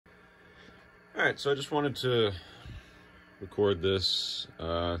All right, so I just wanted to record this.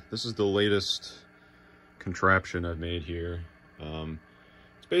 This is the latest contraption I've made here.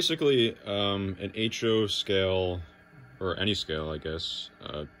 It's basically an HO scale, or any scale, I guess,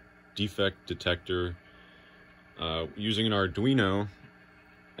 defect detector using an Arduino,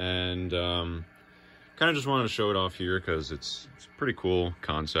 and kind of just wanted to show it off here because it's a pretty cool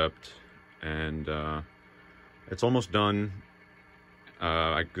concept, and it's almost done.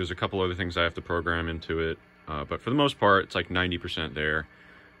 There's a couple other things I have to program into it, but for the most part, it's like 90% there.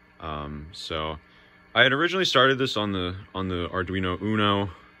 So I had originally started this on the Arduino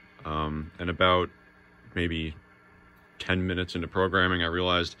Uno, and about maybe 10 minutes into programming, I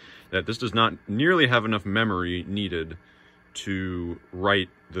realized that this does not nearly have enough memory needed to write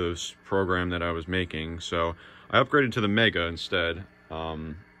this program that I was making. So I upgraded to the Mega instead,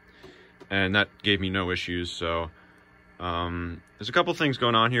 and that gave me no issues. So there's a couple things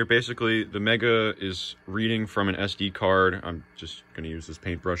going on here. Basically, the Mega is reading from an SD card. I'm just going to use this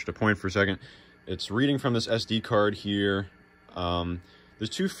paintbrush to point for a second. It's reading from this SD card here.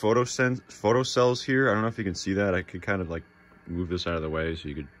 There's two photo cells here. I don't know if you can see that. I could kind of like move this out of the way so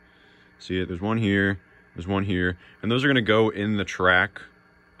you could see it. There's one here. There's one here. And those are going to go in the track,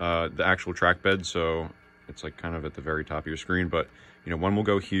 the actual track bed. So it's like kind of at the very top of your screen. But, you know, one will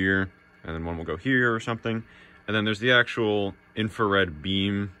go here and then one will go here or something. And then there's the actual infrared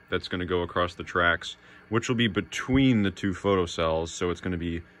beam that's going to go across the tracks, which will be between the two photocells. So it's going to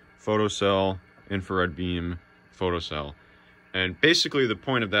be photocell, infrared beam, photocell. And basically the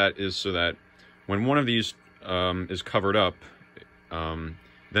point of that is so that when one of these is covered up, then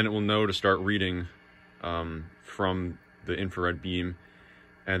it will know to start reading from the infrared beam.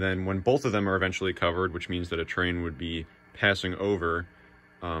 And then when both of them are eventually covered, which means that a train would be passing over,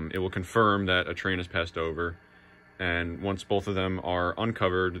 it will confirm that a train has passed over. And once both of them are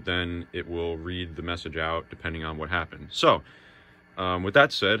uncovered, then it will read the message out depending on what happened. So, with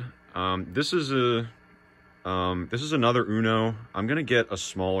that said, this is another Uno. I'm gonna get a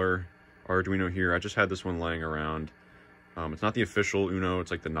smaller Arduino here. I just had this one laying around. It's not the official Uno, it's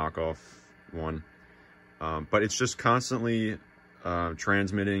like the knockoff one. But it's just constantly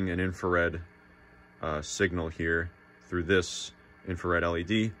transmitting an infrared signal here through this infrared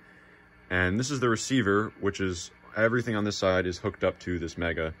LED. And this is the receiver, which is everything on this side is hooked up to this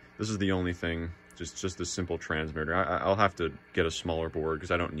Mega. This is the only thing, just this simple transmitter. I'll have to get a smaller board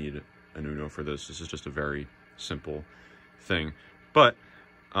because I don't need an Uno for this. This is just a very simple thing. But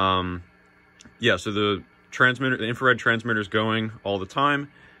yeah, so the infrared transmitter is going all the time,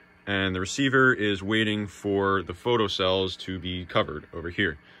 and the receiver is waiting for the photocells to be covered over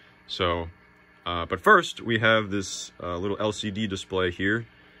here. So, but first we have this little LCD display here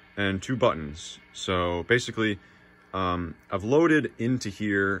and two buttons. So basically, I've loaded into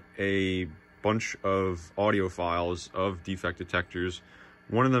here a bunch of audio files of defect detectors.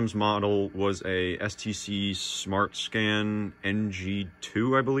 One of them's model was a STC Smart Scan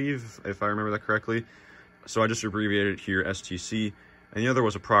NG2, I believe, if I remember that correctly. So I just abbreviated it here, STC. And the other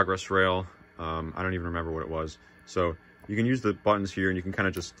was a progress rail. I don't even remember what it was. So you can use the buttons here, and you can kind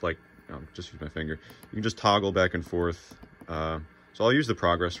of just like, just use my finger. You can just toggle back and forth. So I'll use the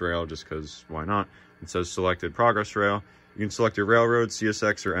progress rail just because why not? It says selected progress rail. You can select your railroad,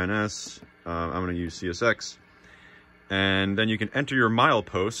 CSX or NS. I'm going to use CSX. And then you can enter your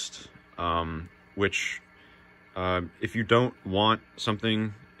milepost, which if you don't want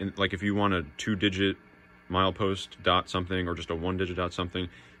something, like if you want a 2-digit milepost dot something or just a 1-digit dot something,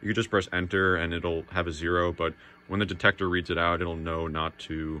 you could just press enter and it'll have a 0. But when the detector reads it out, it'll know not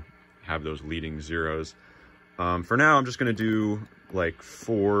to have those leading zeros. For now, I'm just going to do like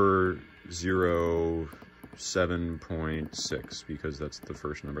 407.6 because that's the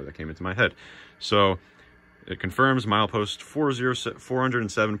first number that came into my head. So it confirms milepost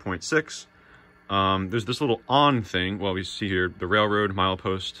 407.6. There's this little on thing. Well, we see here the railroad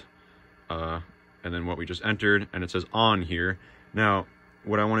milepost, and then what we just entered, and it says on here. Now,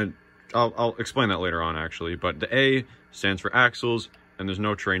 what I wanted, I'll explain that later on actually, but the A stands for axles, and there's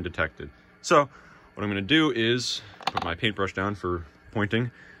no train detected. So what I'm going to do is put my paintbrush down for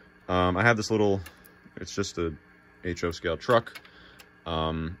pointing. I have this little, it's just a HO scale truck.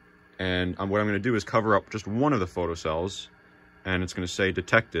 And what I'm going to do is cover up just one of the photocells, and it's going to say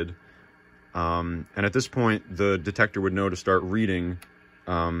detected. And at this point, the detector would know to start reading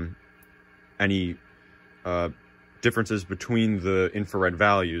any differences between the infrared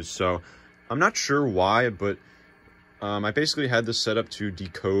values. So I'm not sure why, but I basically had this set up to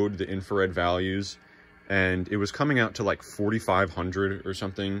decode the infrared values, and it was coming out to like 4,500 or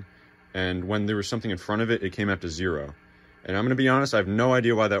something. And when there was something in front of it, it came out to 0. And I'm going to be honest, I have no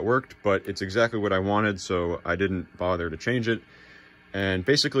idea why that worked, but it's exactly what I wanted, so I didn't bother to change it. And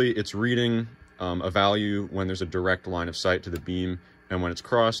basically, it's reading a value when there's a direct line of sight to the beam, and when it's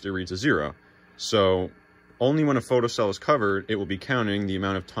crossed, it reads a 0. So only when a photocell is covered, it will be counting the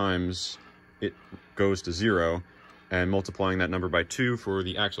amount of times it goes to 0 and multiplying that number by 2 for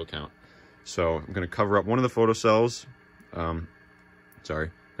the axle count. So I'm going to cover up one of the photocells. I'm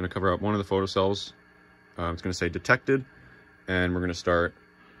going to cover up one of the photocells. It's going to say detected, and we're going to start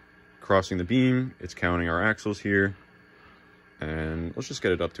crossing the beam. It's counting our axles here, and let's just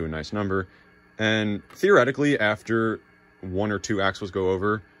get it up to a nice number. And theoretically, after 1 or 2 axles go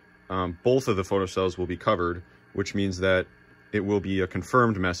over, both of the photocells will be covered, which means that it will be a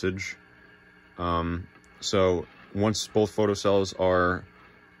confirmed message. So once both photocells are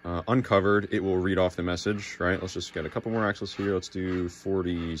uncovered, it will read off the message, right? Let's just get a couple more axles here. Let's do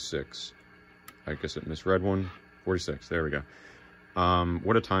 46. I guess it misread one. 46, there we go.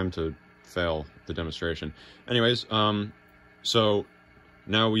 What a time to fail the demonstration. Anyways, so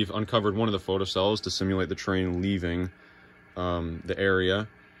now we've uncovered one of the photocells to simulate the train leaving the area,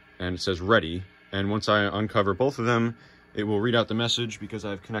 and it says ready. And once I uncover both of them, it will read out the message because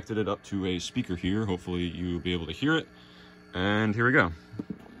I've connected it up to a speaker here. Hopefully you'll be able to hear it. And here we go.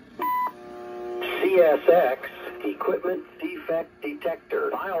 CSX Equipment Defect Detector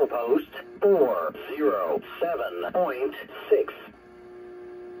milepost 407.6.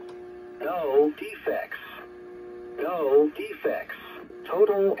 No defects. No defects.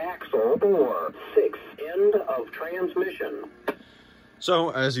 Total axle 4.6. End of transmission.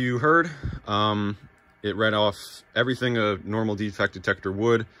 So as you heard, it read off everything a normal defect detector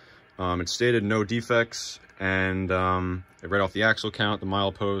would. It stated no defects, and it read off the axle count, the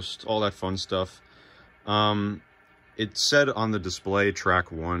milepost, all that fun stuff. It said on the display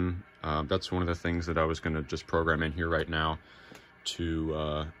track 1. That's one of the things that I was going to just program in here right now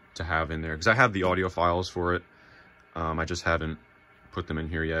to have in there, because I have the audio files for it. I just haven't put them in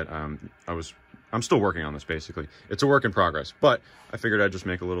here yet. I'm still working on this, basically. It's a work in progress, but I figured I'd just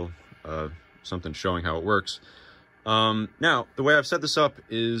make a little something showing how it works. Now, the way I've set this up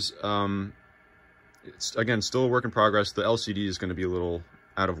is, it's, again, still a work in progress. The LCD is going to be a little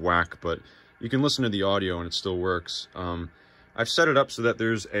out of whack, but you can listen to the audio and it still works. I've set it up so that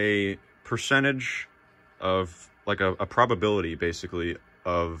there's a percentage of, like a probability, basically,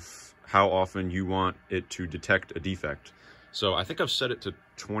 of how often you want it to detect a defect. So I think I've set it to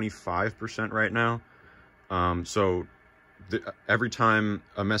 25% right now. So every time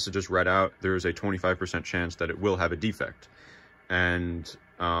a message is read out, there's a 25% chance that it will have a defect. And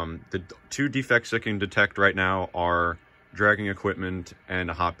the 2 defects it can detect right now are dragging equipment and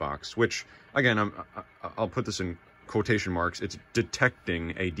a hotbox, which, again, I'll put this in quotation marks. It's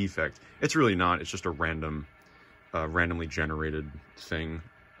detecting a defect. It's really not. It's just a randomly generated thing.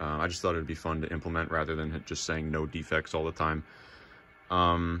 I just thought it would be fun to implement rather than just saying no defects all the time.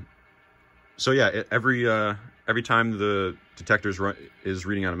 So yeah, every time the detector is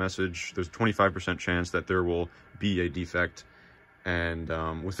reading out a message, there's a 25% chance that there will be a defect. And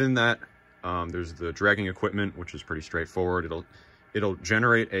within that, there's the dragging equipment, which is pretty straightforward. It'll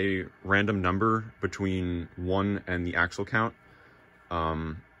generate a random number between 1 and the axle count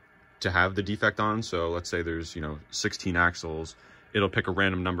to have the defect on. So let's say there's 16 axles. It'll pick a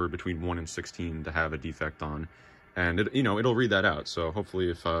random number between 1 and 16 to have a defect on, and it'll read that out. So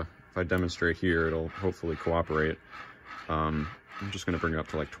hopefully, if I demonstrate here, it'll hopefully cooperate. I'm just going to bring it up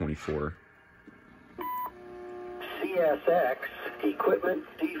to like 24. CSX Equipment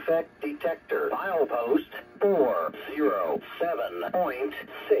Defect Detector milepost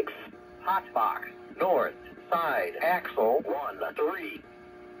 407.6. Hotbox north side axle 1-3.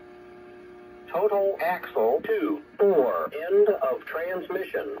 Total axle 2-4. End of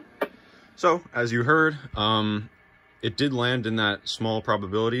transmission. So, as you heard, it did land in that small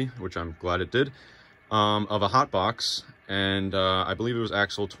probability, which I'm glad it did, of a hotbox, and I believe it was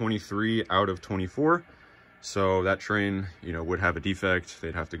axle 23 out of 24. So that train, would have a defect.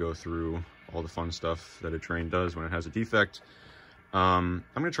 They'd have to go through all the fun stuff that a train does when it has a defect. I'm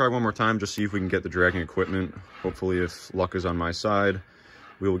going to try one more time, just see if we can get the dragging equipment. Hopefully, if luck is on my side,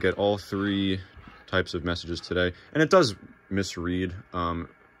 we will get all 3 types of messages today. And it does misread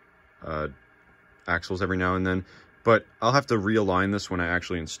axles every now and then, but I'll have to realign this when I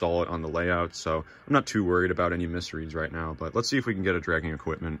actually install it on the layout, so I'm not too worried about any misreads right now. But let's see if we can get a dragging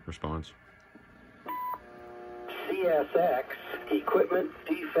equipment response. CSX Equipment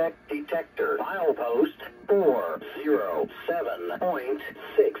Defect Detector milepost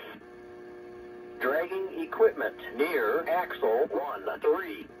 407.6. Dragging equipment near axle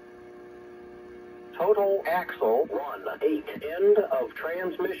 1-3. Total axle 1-8. End of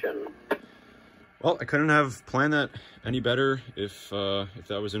transmission. Well, I couldn't have planned that any better if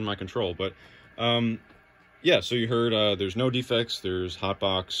that was in my control. But yeah, so you heard there's no defects. There's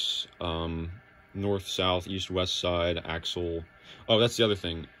hotbox, north, south, east, west side, axle. Oh, that's the other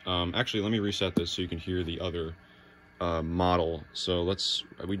thing. Actually, let me reset this so you can hear the other model. So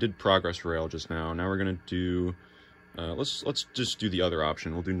we did progress rail just now. Now we're gonna do let's just do the other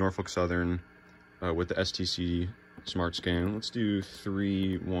option. We'll do Norfolk Southern with the STC Smart Scan. Let's do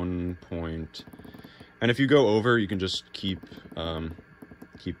 3.1 point. And if you go over, you can just keep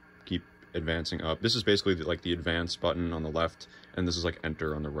advancing up. This is basically like the advance button on the left, and this is like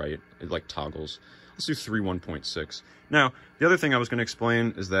enter on the right. It like toggles. Let's do 3.1.6. Now, the other thing I was going to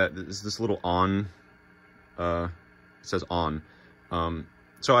explain is that this little on. It says on.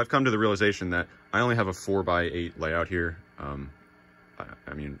 So I've come to the realization that I only have a 4x8 layout here.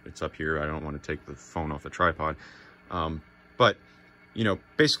 I mean, it's up here. I don't want to take the phone off the tripod. But, you know,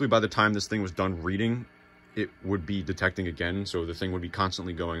 basically by the time this thing was done reading, it would be detecting again. So the thing would be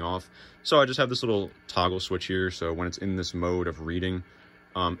constantly going off. So I just have this little toggle switch here. So when it's in this mode of reading,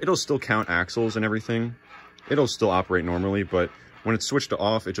 it'll still count axles and everything. It'll still operate normally, but when it's switched to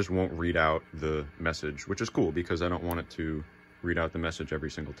off, it just won't read out the message, which is cool because I don't want it to read out the message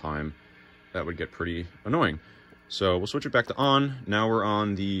every single time. That would get pretty annoying. So we'll switch it back to on. Now we're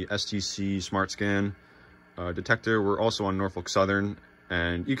on the STC Smart Scan detector. We're also on Norfolk Southern,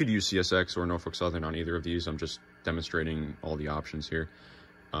 and you could use CSX or Norfolk Southern on either of these. I'm just demonstrating all the options here.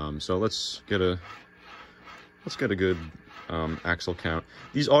 So let's get a good axle count.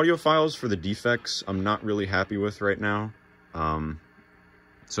 These audio files for the defects, I'm not really happy with right now.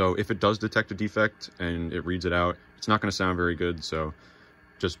 So if it does detect a defect and it reads it out, it's not going to sound very good. So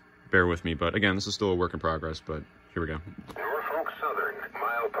just bear with me. But again, this is still a work in progress, but here we go. Norfolk Southern,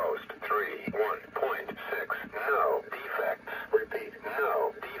 milepost 3.1.6. No defects. Repeat.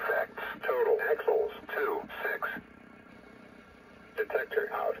 No defects. Total axles 2.6. Detector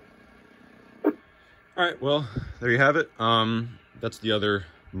out. All right, well, there you have it. That's the other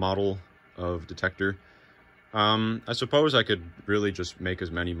model of detector. I suppose I could really just make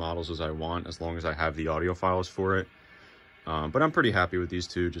as many models as I want as long as I have the audio files for it. But I'm pretty happy with these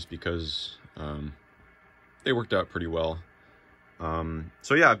two just because they worked out pretty well.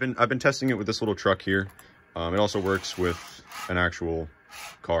 So yeah, I've been testing it with this little truck here. It also works with an actual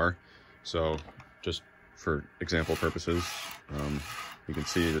car. So just for example purposes, you can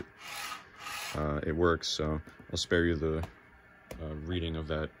see that it works. So I'll spare you the reading of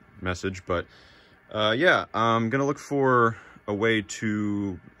that message. But yeah, I'm gonna look for a way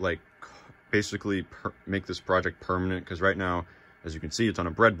to like basically make this project permanent, because right now, as you can see, it's on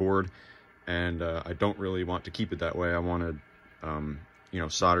a breadboard, and I don't really want to keep it that way. I want to you know,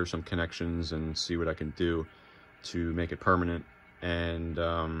 solder some connections and see what I can do to make it permanent. And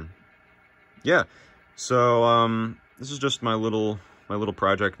yeah, so this is just my little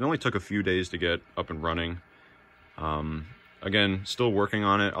project. It only took a few days to get up and running. Again, still working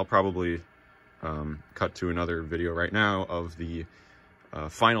on it. I'll probably cut to another video right now of the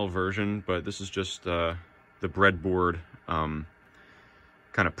final version, but this is just the breadboard kind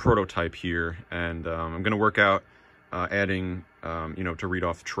of prototype here, and I'm going to work out adding you know, to read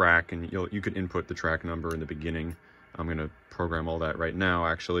off track, and you could input the track number in the beginning. I'm going to program all that right now,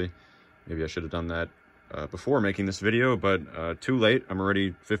 actually. Maybe I should have done that before making this video, but too late. I'm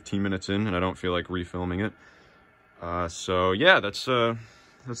already 15 minutes in, and I don't feel like refilming it. So yeah, that's the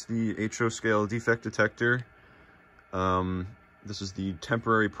HO scale defect detector. This is the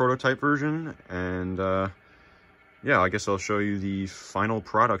temporary prototype version, and yeah, I guess I'll show you the final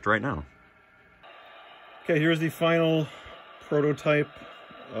product right now. Okay, here's the final prototype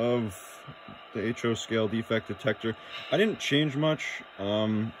of the HO scale defect detector. I didn't change much.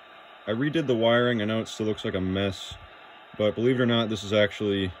 I redid the wiring. I know it still looks like a mess, but believe it or not, this is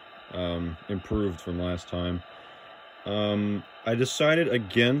actually improved from last time. I decided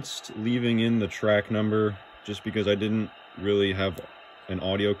against leaving in the track number just because I didn't really have an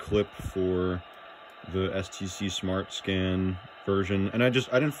audio clip for the STC Smart Scan version, and I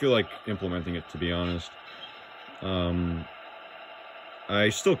didn't feel like implementing it, to be honest. I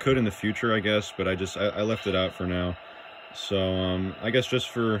still could in the future, I guess, but I left it out for now. So I guess just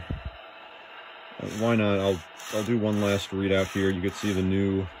for why not, I'll do one last readout here. You could see the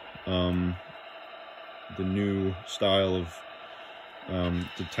new style of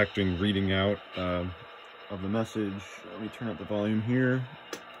detecting reading out of the message. Let me turn up the volume here.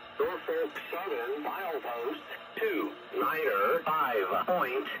 Norfolk Southern, milepost 2, Niner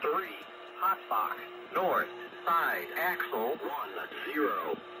 5.3, hotbox, north, side, axle 1,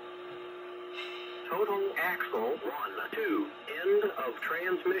 0. total axle 1, 2, end of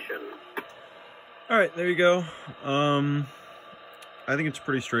transmission. All right, there you go. I think it's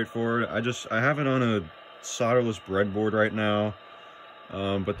pretty straightforward. I have it on a solderless breadboard right now.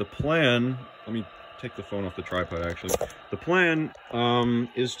 But the plan, let me take the phone off the tripod actually. The plan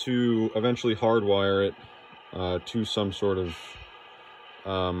is to eventually hardwire it to some sort of,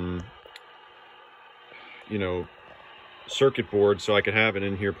 you know, circuit board so I could have it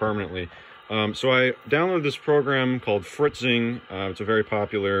in here permanently. So I downloaded this program called Fritzing. It's a very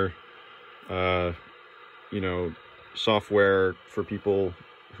popular, you know, software for people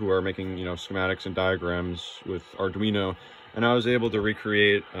who are making, you know, schematics and diagrams with Arduino. And I was able to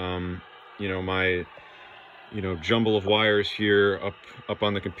recreate, you know, my, you know, jumble of wires here up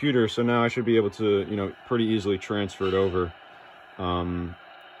on the computer. So now I should be able to, you know, pretty easily transfer it over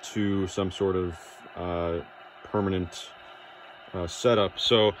to some sort of permanent setup.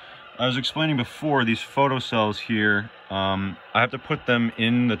 So I was explaining before, these photocells here, I have to put them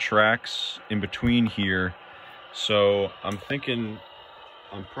in the tracks in between here. So I'm thinking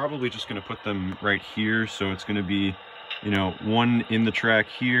I'm probably just going to put them right here. So it's going to be, you know, one in the track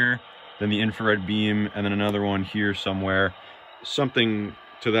here, then the infrared beam, and then another one here somewhere, something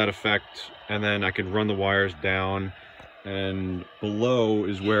to that effect. And then I could run the wires down, and below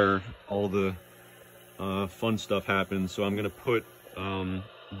is where all the fun stuff happens. So I'm going to put,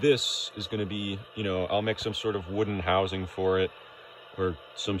 this is going to be, you know, I'll make some sort of wooden housing for it, or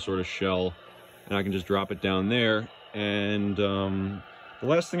some sort of shell, and I can just drop it down there. And the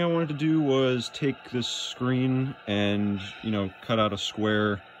last thing I wanted to do was take this screen and, you know, cut out a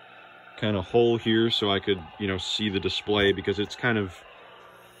square kind of hole here so I could, you know, see the display, because it's kind of,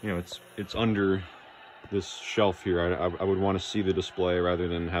 you know, it's under this shelf here. I would want to see the display rather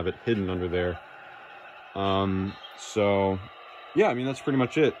than have it hidden under there. So yeah, I mean, that's pretty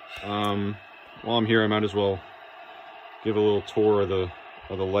much it. While I'm here, I might as well give a little tour of the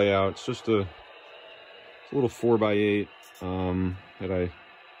layout. It's just a little 4x8 that I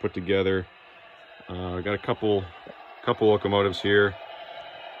put together. I got a couple locomotives here.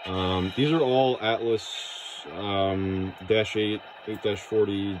 These are all Atlas -8,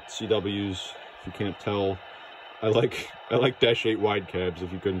 8-40 CWs. If you can't tell, I like -8 wide cabs.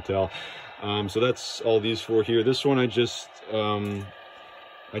 If you couldn't tell. So that's all these four here. This one I just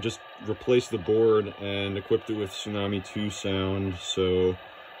replaced the board and equipped it with Tsunami 2 sound. So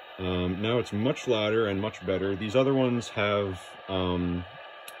now it's much louder and much better. These other ones have, I'm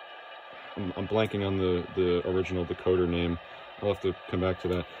blanking on the original decoder name. I'll have to come back to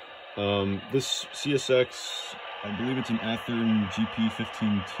that. This CSX, I believe it's an Athearn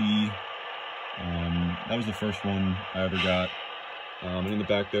GP15T. That was the first one I ever got. And in the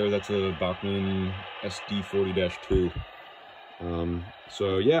back there, that's a Bachmann SD40-2.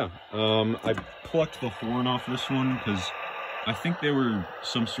 So yeah, I plucked the horn off this one because I think they were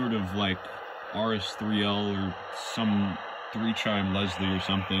some sort of like RS3L or some 3-chime Leslie or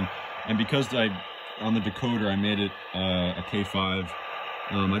something. And because on the decoder, I made it a K5.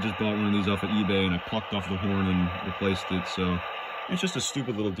 I just bought one of these off of eBay and I plucked off the horn and replaced it. So it's just a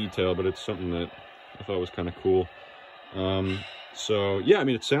stupid little detail, but it's something that I thought was kind of cool. So yeah, I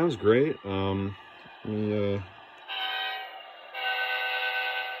mean, it sounds great.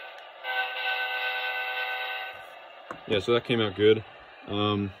 Yeah, so that came out good.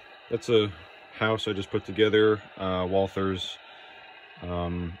 That's a house I just put together, Walthers.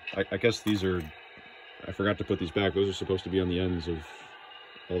 I guess these are, I forgot to put these back. Those are supposed to be on the ends of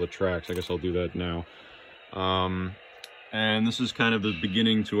all the tracks. I guess I'll do that now. And this is kind of the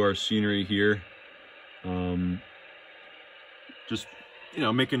beginning to our scenery here. Just, you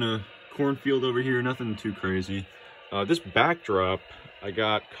know, making a cornfield over here, nothing too crazy. This backdrop I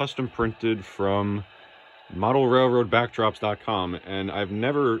got custom printed from modelrailroadbackdrops.com, and I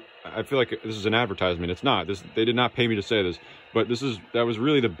feel like this is an advertisement. It's not. They did not pay me to say this, but that was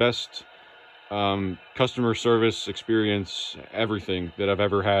really the best customer service experience, everything that I've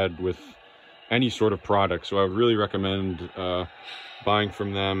ever had with any sort of product. So I would really recommend buying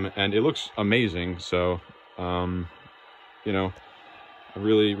from them, and it looks amazing. So you know, I'm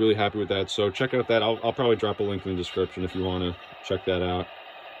really, really happy with that. So check out that. I'll probably drop a link in the description if you want to check that out.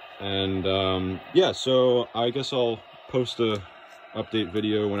 And yeah, so I guess I'll post a update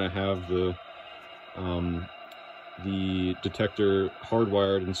video when I have the detector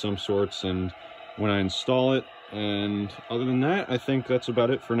hardwired in some sorts and when I install it. And other than that, I think that's about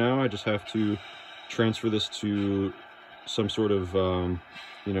it for now. I just have to transfer this to some sort of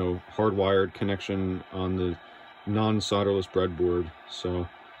you know, hardwired connection on the non-solderless breadboard. So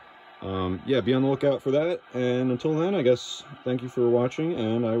yeah, be on the lookout for that. And until then, I guess, thank you for watching,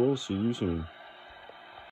 and I will see you soon.